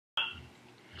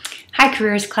Hi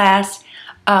Careers class,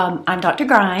 I'm Dr.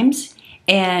 Grimes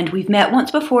and we've met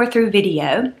once before through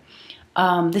video.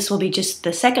 This will be just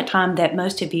the second time that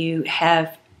most of you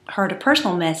have heard a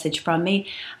personal message from me.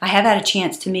 I have had a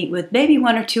chance to meet with maybe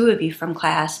one or two of you from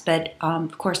class, but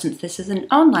of course since this is an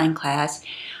online class,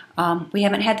 we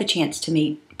haven't had the chance to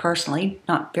meet personally,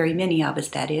 not very many of us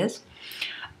that is.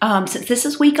 Since this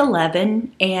is week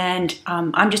 11 and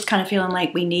I'm just kind of feeling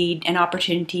like we need an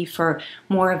opportunity for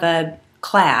more of a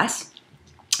class,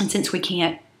 and since we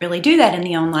can't really do that in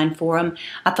the online forum,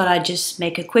 I thought I'd just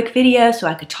make a quick video so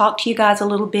I could talk to you guys a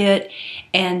little bit.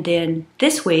 And then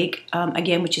this week,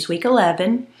 again, which is week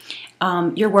 11,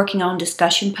 you're working on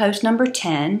discussion post number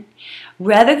 10.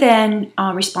 Rather than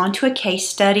respond to a case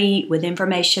study with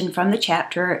information from the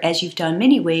chapter as you've done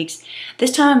many weeks,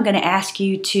 this time I'm going to ask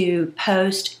you to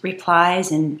post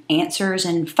replies and answers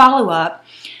and follow up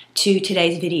to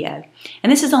today's video.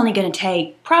 And this is only going to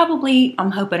take probably,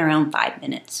 I'm hoping, around 5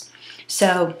 minutes.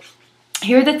 So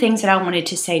here are the things that I wanted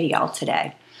to say to y'all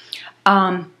today.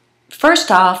 First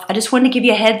off, I just wanted to give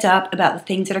you a heads up about the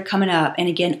things that are coming up. And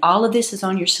again, all of this is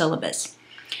on your syllabus.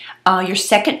 Your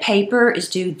second paper is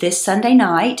due this Sunday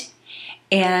night,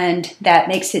 and that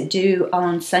makes it due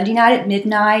on Sunday night at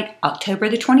midnight, October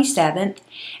the 27th,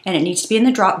 and it needs to be in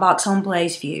the Dropbox on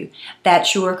BlazeView.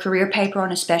 That's your career paper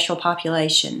on a special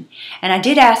population. And I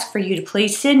did ask for you to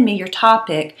please send me your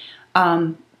topic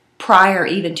prior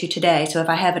even to today, so if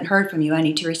I haven't heard from you, I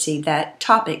need to receive that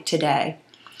topic today.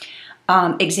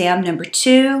 Exam number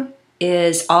 2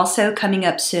 is also coming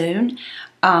up soon.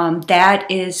 That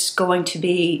is going to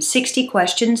be 60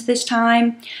 questions this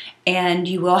time, and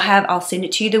you will have, I'll send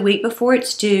it to you the week before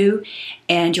it's due,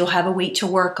 and you'll have a week to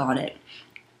work on it.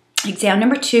 Exam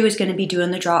number 2 is going to be due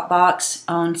in the Dropbox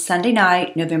on Sunday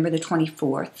night, November the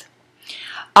 24th.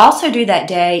 Also due that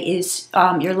day is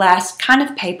your last kind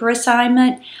of paper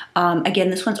assignment. Again,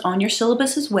 this one's on your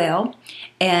syllabus as well.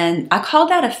 And I call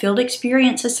that a field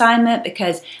experience assignment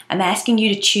because I'm asking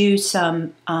you to choose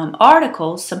some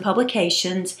articles, some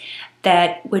publications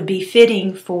that would be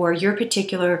fitting for your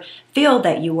particular field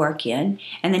that you work in,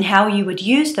 and then how you would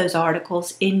use those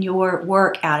articles in your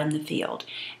work out in the field.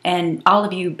 And all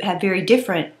of you have very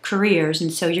different careers,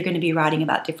 and so you're going to be writing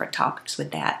about different topics with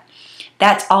that.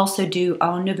 That's also due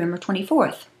on November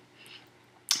 24th.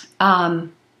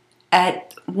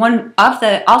 At one of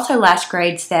the also last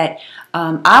grades that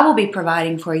I will be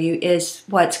providing for you is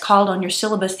what's called on your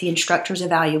syllabus the instructor's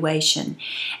evaluation.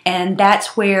 And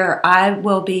that's where I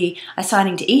will be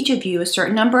assigning to each of you a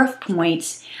certain number of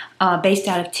points based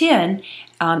out of 10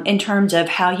 in terms of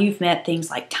how you've met things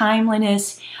like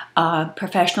timeliness,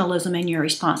 professionalism in your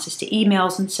responses to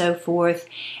emails and so forth.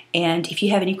 And if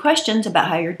you have any questions about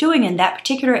how you're doing in that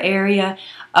particular area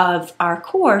of our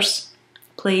course,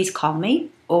 please call me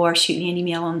or shoot me an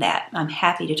email on that. I'm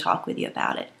happy to talk with you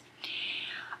about it.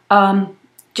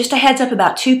 Just a heads up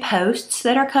about 2 posts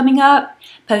that are coming up.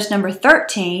 Post number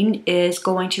 13 is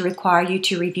going to require you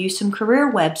to review some career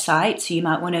websites, so you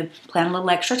might want to plan a little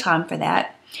extra time for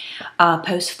that.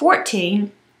 Post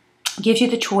 14 gives you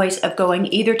the choice of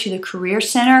going either to the Career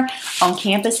Center on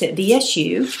campus at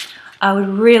VSU. I would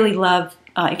really love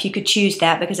if you could choose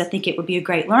that because I think it would be a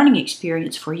great learning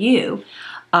experience for you.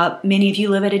 Many of you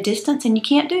live at a distance and you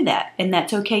can't do that, and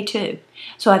that's okay too.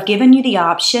 So I've given you the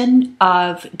option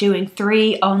of doing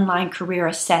 3 online career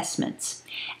assessments,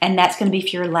 and that's going to be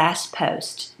for your last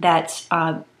post. That's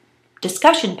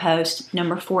discussion post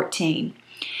number 14,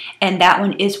 and that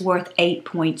one is worth 8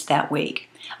 points that week.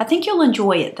 I think you'll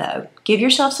enjoy it though. Give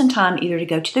yourself some time either to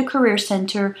go to the Career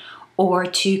Center or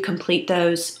to complete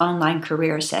those online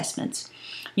career assessments.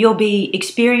 You'll be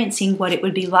experiencing what it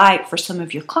would be like for some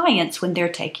of your clients when they're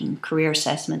taking career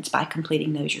assessments by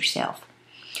completing those yourself.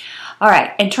 All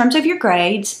right, in terms of your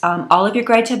grades, all of your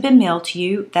grades have been mailed to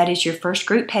you. That is your first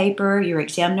group paper, your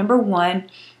exam number 1.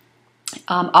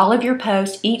 All of your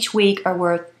posts each week are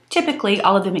worth, typically,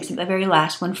 all of them except the very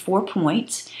last one, 4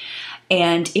 points.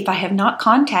 And if I have not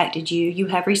contacted you, you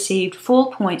have received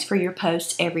full points for your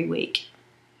posts every week.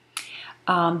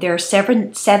 There are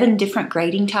 7 different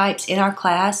grading types in our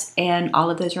class, and all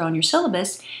of those are on your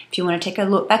syllabus. If you want to take a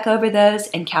look back over those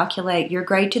and calculate your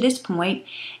grade to this point,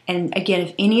 and again,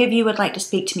 if any of you would like to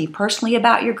speak to me personally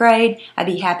about your grade, I'd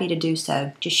be happy to do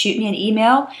so. Just shoot me an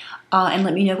email and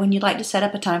let me know when you'd like to set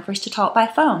up a time for us to talk by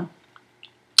phone.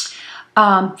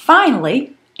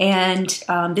 Finally, and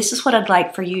this is what I'd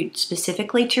like for you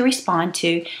specifically to respond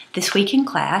to this week in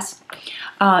class.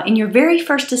 In your very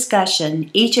first discussion,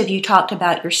 each of you talked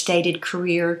about your stated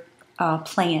career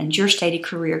plans, your stated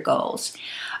career goals.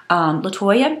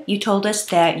 Latoya, you told us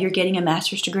that you're getting a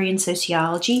master's degree in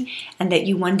sociology and that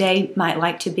you one day might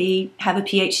like to have a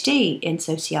PhD in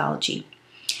sociology.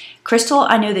 Crystal,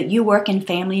 I know that you work in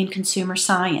family and consumer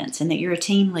science and that you're a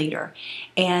team leader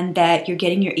and that you're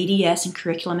getting your EDS in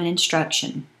curriculum and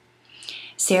instruction.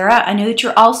 Sarah, I know that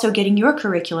you're also getting your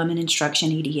curriculum and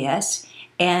instruction EDS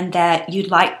and that you'd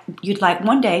like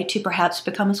one day to perhaps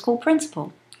become a school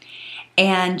principal.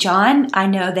 And John, I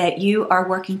know that you are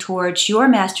working towards your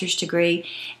master's degree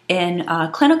in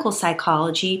clinical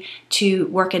psychology to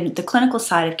work in the clinical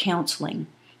side of counseling.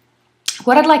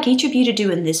 What I'd like each of you to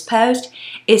do in this post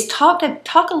is talk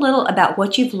a little about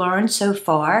what you've learned so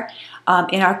far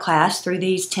in our class through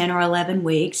these 10 or 11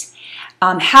 weeks,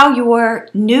 how your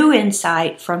new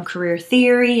insight from career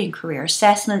theory and career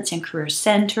assessments and career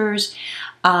centers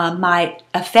might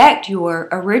affect your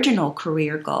original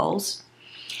career goals.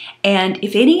 And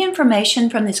if any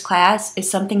information from this class is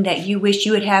something that you wish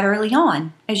you had had early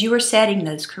on as you were setting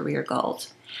those career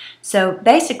goals. So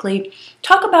basically,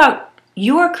 talk about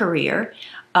your career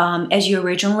as you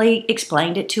originally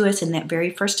explained it to us in that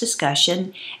very first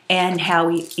discussion, and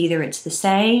how either it's the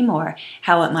same or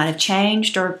how it might have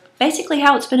changed, or basically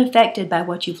how it's been affected by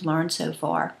what you've learned so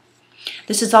far.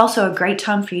 This is also a great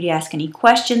time for you to ask any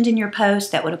questions in your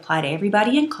post that would apply to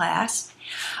everybody in class.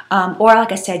 Or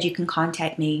like I said, you can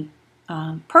contact me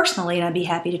personally and I'd be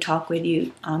happy to talk with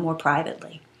you more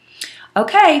privately.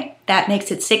 Okay, that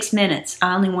makes it 6 minutes.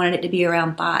 I only wanted it to be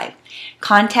around 5.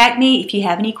 Contact me if you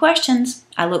have any questions.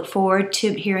 I look forward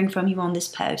to hearing from you on this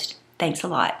post. Thanks a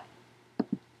lot.